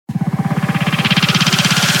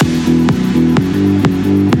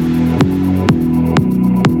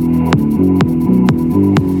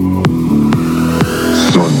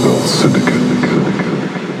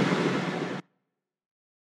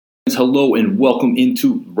hello and welcome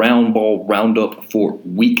into Round Ball Roundup for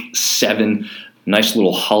Week 7. Nice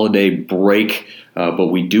little holiday break, but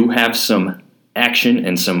we do have some action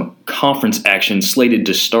and some conference action slated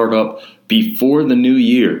to start up before the new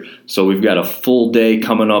year. So we've got a full day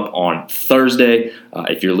coming up on Thursday.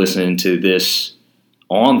 If you're listening to this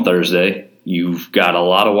on Thursday, you've got a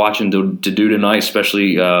lot of watching to do tonight,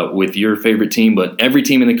 especially with your favorite team, but every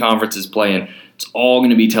team in the conference is playing. It's all going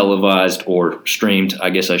to be televised or streamed, I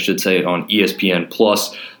guess I should say, on ESPN+.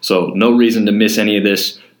 So no reason to miss any of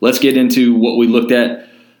this. Let's get into what we looked at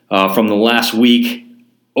from the last week.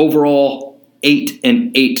 Overall,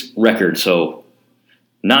 8-8 record, so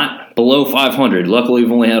not below 500. Luckily,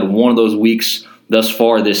 we've only had one of those weeks thus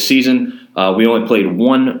far this season. We only played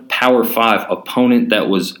one Power 5 opponent. That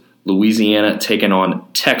was Louisiana taking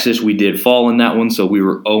on Texas. We did fall in that one, so we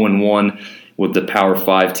were 0-1 with the Power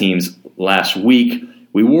 5 teams last week.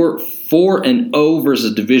 We were 4-0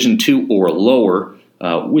 versus Division II or lower,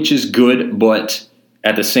 which is good, but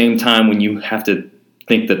at the same time, when you have to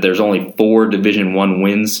think that there's only 4 Division I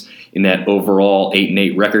wins in that overall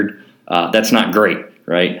 8-8 record, that's not great,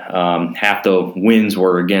 right? Half the wins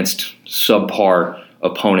were against subpar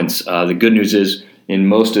opponents. The good news is, in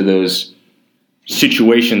most of those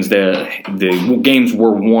situations, the games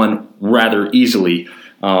were won rather easily.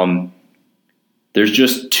 There's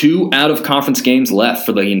just 2 out-of-conference games left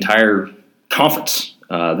for the entire conference.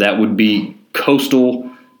 That would be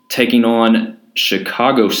Coastal taking on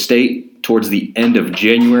Chicago State towards the end of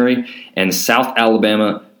January, and South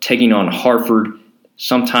Alabama taking on Hartford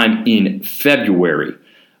sometime in February.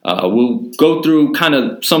 We'll go through kind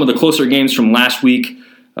of some of the closer games from last week,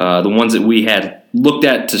 the ones that we had looked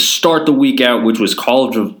at to start the week out, which was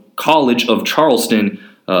College of Charleston,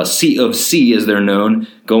 C of C as they're known,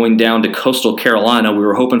 going down to Coastal Carolina. We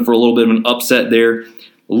were hoping for a little bit of an upset there. A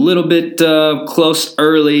little bit close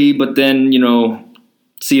early, but then,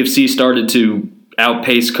 C of C started to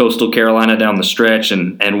outpace Coastal Carolina down the stretch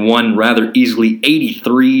and won rather easily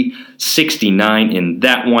 83-69 in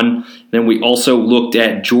that one. Then we also looked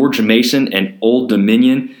at George Mason and Old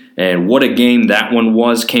Dominion, and what a game that one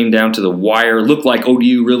was. Came down to the wire. Looked like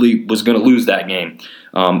ODU really was going to lose that game.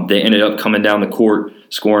 They ended up coming down the court,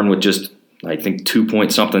 scoring with just, I think,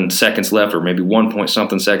 2-point-something seconds left, or maybe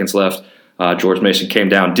 1-point-something seconds left. George Mason came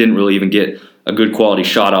down, didn't really even get a good quality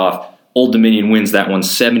shot off. Old Dominion wins that one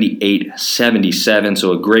 78-77,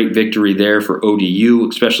 so a great victory there for ODU,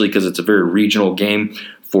 especially because it's a very regional game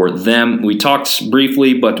for them. We talked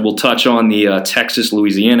briefly, but we'll touch on the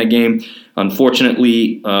Texas-Louisiana game.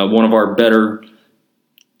 Unfortunately, one of our better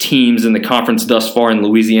teams in the conference thus far in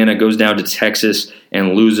Louisiana goes down to Texas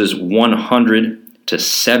and loses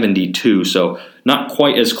 100-72. So not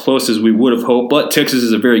quite as close as we would have hoped, but Texas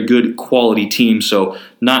is a very good quality team, so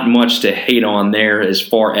not much to hate on there as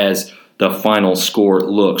far as the final score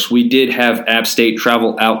looks. We did have App State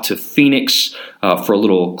travel out to Phoenix for a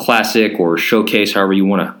little classic or showcase, however you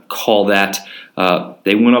want to call that.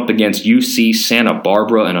 They went up against UC Santa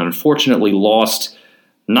Barbara and unfortunately lost.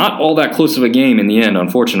 Not all that close of a game in the end,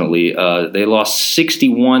 unfortunately. They lost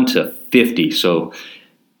 61-50, so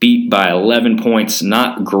beat by 11 points.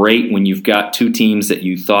 Not great when you've got 2 teams that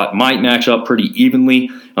you thought might match up pretty evenly.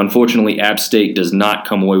 Unfortunately, App State does not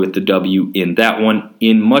come away with the W in that one.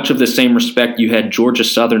 In much of the same respect, you had Georgia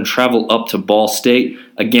Southern travel up to Ball State.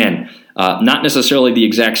 Again, not necessarily the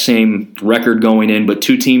exact same record going in, but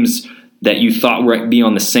 2 teams that you thought would be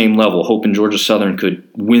on the same level, hoping Georgia Southern could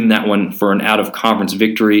win that one for an out-of-conference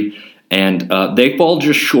victory. And they fall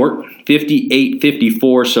just short,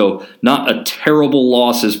 58-54, so not a terrible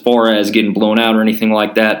loss as far as getting blown out or anything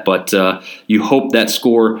like that, but you hope that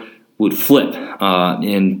score would flip,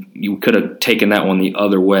 and you could have taken that one the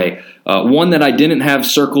other way. One that I didn't have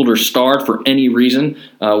circled or starred for any reason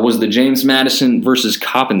was the James Madison versus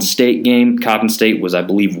Coppin State game. Coppin State was, I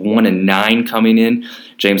believe, 1-9 coming in.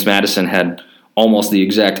 James Madison had almost the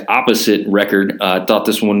exact opposite record. I thought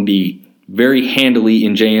this one would be very handily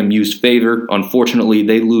in JMU's favor. Unfortunately,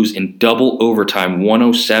 they lose in double overtime,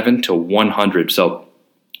 107-100. So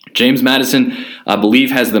James Madison, I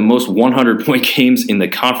believe, has the most 100-point games in the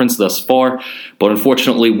conference thus far, but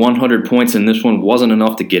unfortunately 100 points in this one wasn't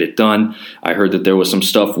enough to get it done. I heard that there was some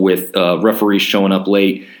stuff with referees showing up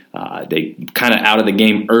late. They kind of out of the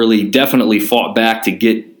game early, definitely fought back to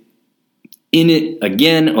get in it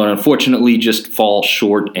again, but unfortunately just fall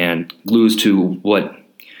short and lose to what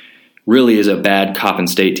really is a bad Coppin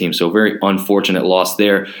State team, so very unfortunate loss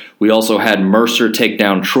there. We also had Mercer take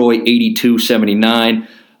down Troy 82-79.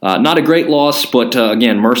 Not a great loss, but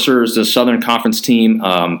again, Mercer is a Southern Conference team.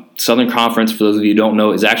 Southern Conference, for those of you who don't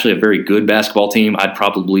know, is actually a very good basketball team. I'd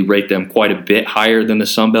probably rate them quite a bit higher than the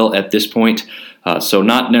Sun Belt at this point. So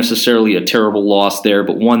not necessarily a terrible loss there,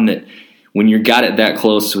 but one that when you got it that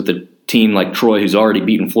close with a team like Troy, who's already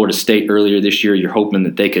beaten Florida State earlier this year, you're hoping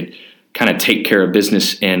that they could kind of take care of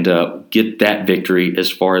business and get that victory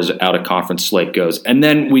as far as out-of-conference slate goes. And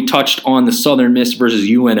then we touched on the Southern Miss versus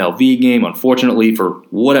UNLV game. Unfortunately, for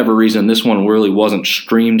whatever reason, this one really wasn't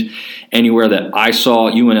streamed anywhere that I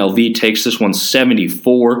saw. UNLV takes this one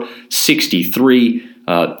 74-63.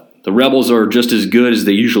 The Rebels are just as good as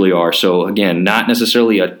they usually are. So, again, not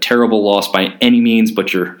necessarily a terrible loss by any means,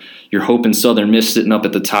 but you're hoping Southern Miss sitting up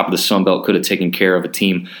at the top of the Sun Belt could have taken care of a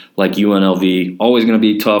team like UNLV. Always going to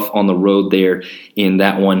be tough on the road there in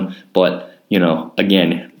that one. But,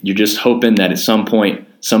 again, you're just hoping that at some point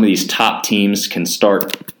some of these top teams can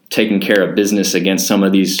start taking care of business against some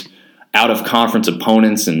of these out-of-conference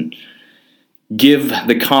opponents and give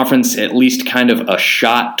the conference at least kind of a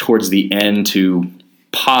shot towards the end to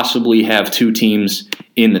possibly have two teams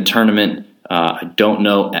in the tournament. I don't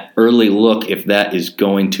know, early look, if that is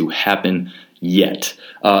going to happen yet.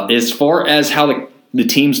 As far as how the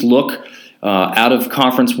teams look out of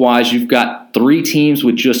conference-wise, you've got 3 teams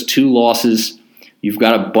with just 2 losses. You've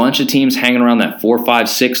got a bunch of teams hanging around that 4, 5,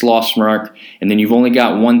 6 loss mark, and then you've only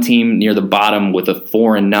got one team near the bottom with a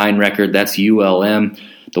 4-9 record. That's ULM.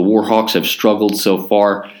 The Warhawks have struggled so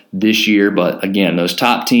far this year, but again, those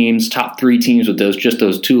top teams, top 3 teams with those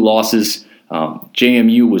 2 losses.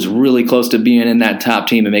 JMU was really close to being in that top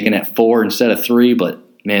team and making that 4 instead of 3, but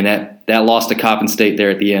man, that loss to Coppin State there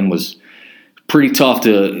at the end was pretty tough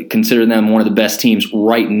to consider them one of the best teams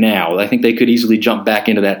right now. I think they could easily jump back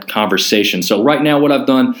into that conversation. So right now, what I've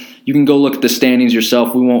done, you can go look at the standings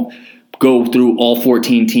yourself. We won't go through all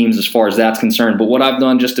 14 teams as far as that's concerned. But what I've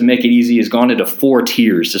done just to make it easy is gone into 4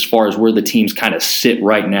 tiers as far as where the teams kind of sit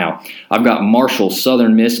right now. I've got Marshall,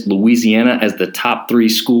 Southern Miss, Louisiana as the top 3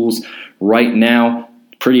 schools right now.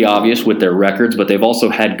 Pretty obvious with their records, but they've also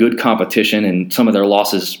had good competition and some of their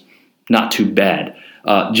losses not too bad.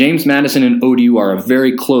 James Madison and ODU are a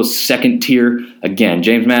very close second tier. Again,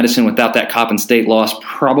 James Madison without that Coppin State loss,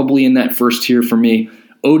 probably in that first tier for me.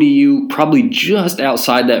 ODU probably just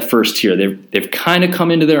outside that first tier. They've kind of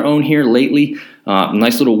come into their own here lately.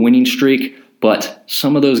 Nice little winning streak, but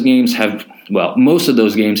some of those games most of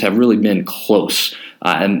those games have really been close.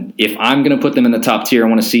 And if I'm going to put them in the top tier, I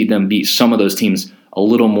want to see them beat some of those teams a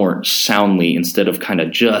little more soundly instead of kind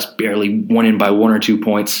of just barely winning by 1 or 2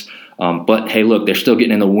 points. But hey, look, they're still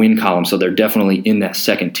getting in the win column, so they're definitely in that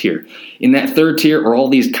second tier. In that third tier are all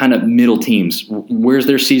these kind of middle teams. Where's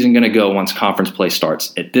their season going to go once conference play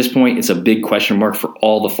starts? At this point, it's a big question mark for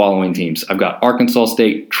all the following teams. I've got Arkansas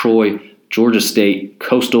State, Troy, Georgia State,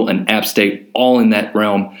 Coastal, and App State all in that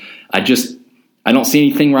realm. I don't see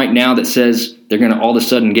anything right now that says they're going to all of a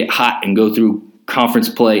sudden get hot and go through conference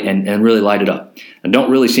play and really light it up. I don't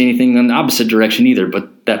really see anything in the opposite direction either,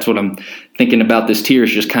 but that's what I'm thinking about this tier is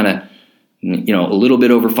just kind of, a little bit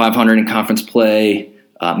over 500 in conference play,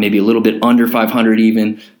 maybe a little bit under 500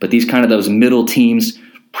 even, but those middle teams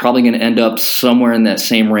probably going to end up somewhere in that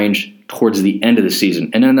same range towards the end of the season.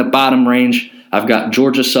 And then the bottom range, I've got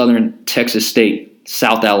Georgia Southern, Texas State,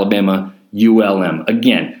 South Alabama, ULM.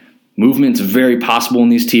 Again, movement's very possible in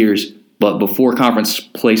these tiers, but before conference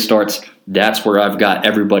play starts, that's where I've got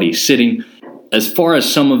everybody sitting. As far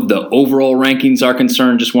as some of the overall rankings are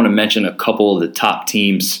concerned, just want to mention a couple of the top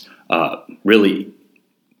teams, really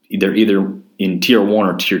either in tier 1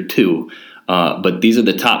 or tier 2. But these are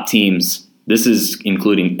the top teams. This is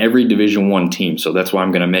including every Division I team, so that's why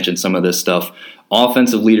I'm going to mention some of this stuff.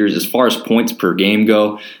 Offensive leaders, as far as points per game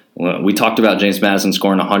go, we talked about James Madison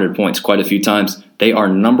scoring 100 points quite a few times. They are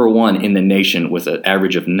number 1 in the nation with an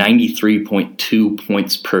average of 93.2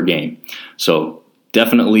 points per game. So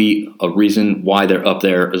definitely a reason why they're up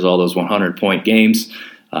there is all those 100-point games.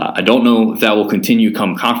 I don't know if that will continue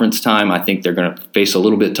come conference time. I think they're going to face a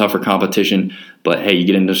little bit tougher competition. But, hey, you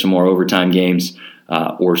get into some more overtime games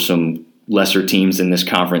or some lesser teams in this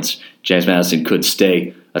conference, James Madison could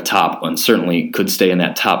stay atop and certainly could stay in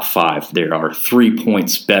that top 5. There are 3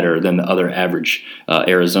 points better than the other average.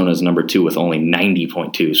 Arizona's number 2 with only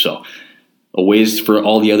 90.2. So a ways for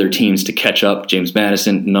all the other teams to catch up. James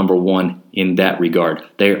Madison, number 1 in that regard.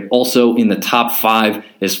 They're also in the top 5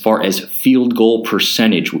 as far as field goal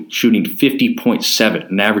percentage, shooting 50.7,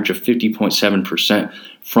 an average of 50.7%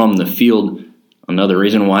 from the field. another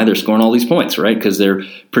reason why they're scoring all these points, right? Because they're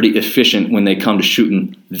pretty efficient when they come to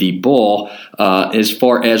shooting the ball. As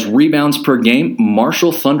far as rebounds per game,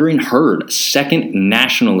 Marshall Thundering Herd, second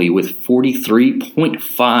nationally with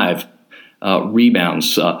 43.5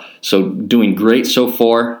 rebounds. So doing great so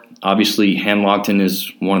far. Obviously, Hanlogton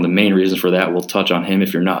is one of the main reasons for that. We'll touch on him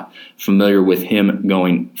if you're not familiar with him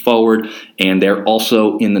going forward. And they're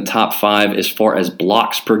also in the top 5 as far as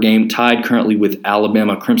blocks per game, tied currently with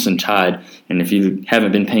Alabama Crimson Tide. And if you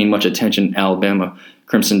haven't been paying much attention, Alabama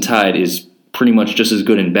Crimson Tide is pretty much just as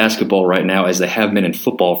good in basketball right now as they have been in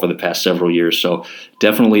football for the past several years. So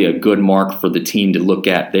definitely a good mark for the team to look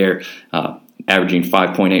at there, averaging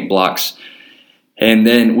 5.8 blocks. And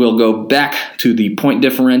then we'll go back to the point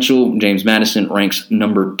differential. James Madison ranks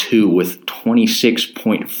number 2 with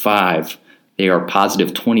 26.5. They are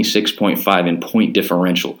positive 26.5 in point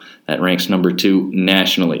differential. That ranks number 2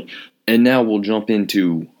 nationally. And now we'll jump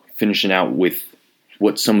into finishing out with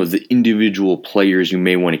what some of the individual players you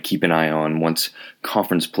may want to keep an eye on once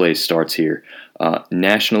conference play starts here.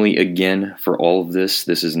 Nationally, again, for all of this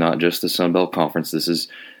is not just the Sun Belt Conference. This is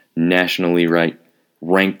nationally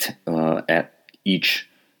ranked at each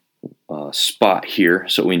spot here.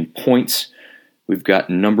 So in points, we've got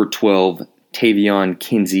number 12, Tavion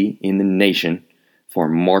Kinsey in the nation for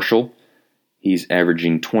Marshall. He's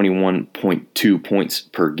averaging 21.2 points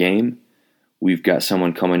per game. We've got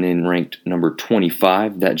someone coming in ranked number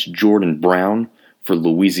 25. That's Jordan Brown for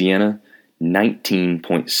Louisiana,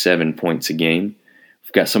 19.7 points a game.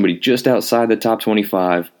 We've got somebody just outside the top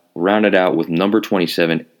 25, rounded out with number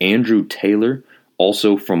 27, Andrew Taylor,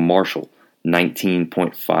 also from Marshall,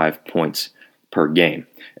 19.5 points per game.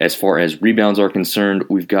 As far as rebounds are concerned,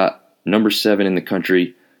 we've got number 7 in the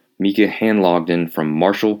country, Mika Hanlogden from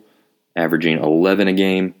Marshall, averaging 11 a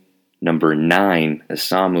game. Number 9,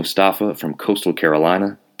 Assam Mustafa from Coastal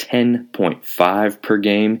Carolina, 10.5 per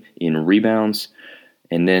game in rebounds.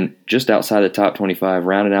 And then just outside the top 25,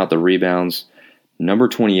 rounding out the rebounds, number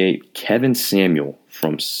 28, Kevin Samuel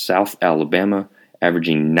from South Alabama,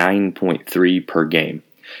 averaging 9.3 per game.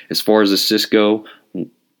 As far as assists go,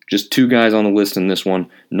 just 2 guys on the list in this one.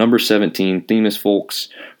 Number 17, Themis Folks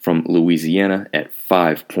from Louisiana at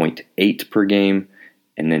 5.8 per game.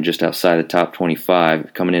 And then just outside the top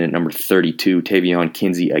 25, coming in at number 32, Tavion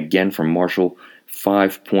Kinsey, again from Marshall,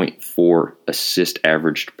 5.4 assist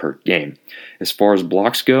averaged per game. As far as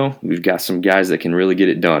blocks go, we've got some guys that can really get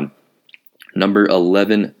it done. Number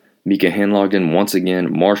 11, Mika Hanlogden, once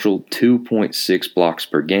again, Marshall, 2.6 blocks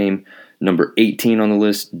per game. Number 18 on the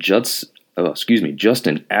list, Justin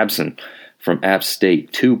Abson from App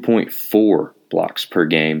State, 2.4 blocks per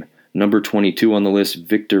game. Number 22 on the list,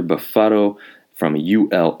 Victor Bafado from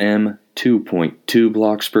ULM, 2.2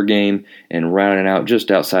 blocks per game. And rounding out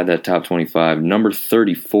just outside that top 25, number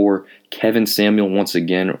 34, Kevin Samuel, once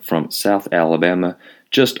again from South Alabama,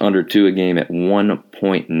 just under 2 a game at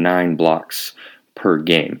 1.9 blocks per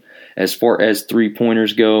game. As far as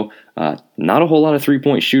three-pointers go, not a whole lot of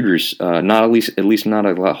three-point shooters, at least not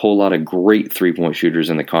a whole lot of great three-point shooters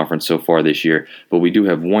in the conference so far this year, but we do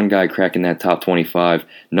have one guy cracking that top 25,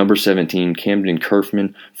 number 17, Camden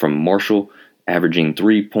Kerfman from Marshall, averaging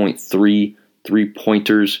 3.3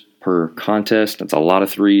 three-pointers per contest. That's a lot of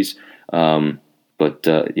threes, but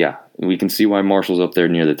we can see why Marshall's up there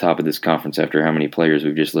near the top of this conference after how many players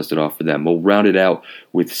we've just listed off for them. We'll round it out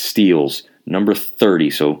with steals. Number 30,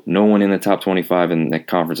 so no one in the top 25 in the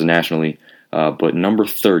conference nationally, but number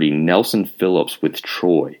 30, Nelson Phillips with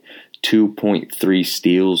Troy, 2.3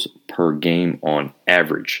 steals per game on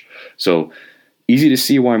average. So easy to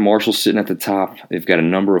see why Marshall's sitting at the top. They've got a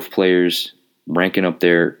number of players ranking up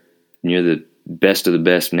there near the best of the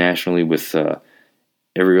best nationally with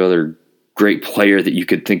every other great player that you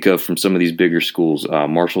could think of from some of these bigger schools.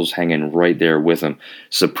 Marshall's hanging right there with them.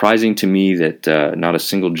 Surprising to me that not a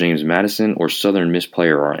single James Madison or Southern Miss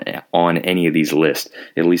player are on any of these lists,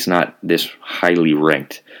 at least not this highly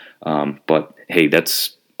ranked. But hey,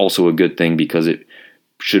 that's also a good thing because it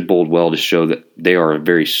should bode well to show that they are a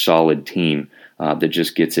very solid team that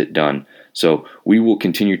just gets it done. So we will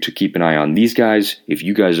continue to keep an eye on these guys. If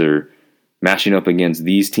you guys are matching up against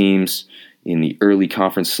these teams in the early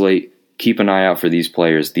conference slate, keep an eye out for these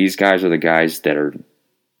players. These guys are the guys that are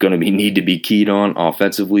going to need to be keyed on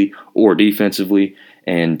offensively or defensively,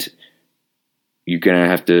 and you're going to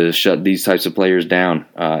have to shut these types of players down,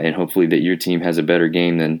 and hopefully that your team has a better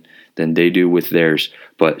game than they do with theirs.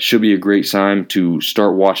 But should be a great time to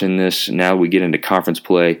start watching this. Now we get into conference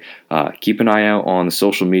play. Keep an eye out on the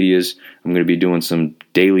social medias. I'm going to be doing some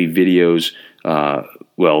daily videos,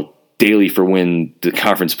 daily for when the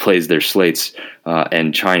conference plays their slates,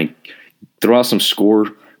 and trying to throw out some score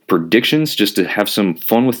predictions just to have some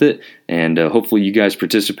fun with it, and hopefully you guys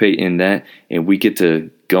participate in that, and we get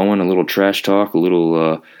to go on a little trash talk, a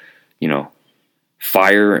little,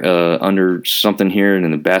 fire under something here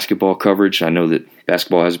in the basketball coverage. I know that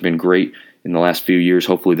basketball has been great in the last few years.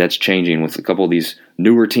 Hopefully that's changing with a couple of these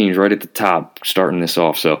newer teams right at the top starting this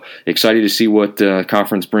off. So excited to see what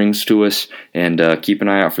conference brings to us, and keep an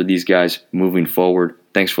eye out for these guys moving forward.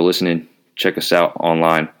 Thanks for listening. Check us out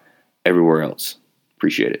online, everywhere else.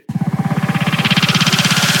 Appreciate it.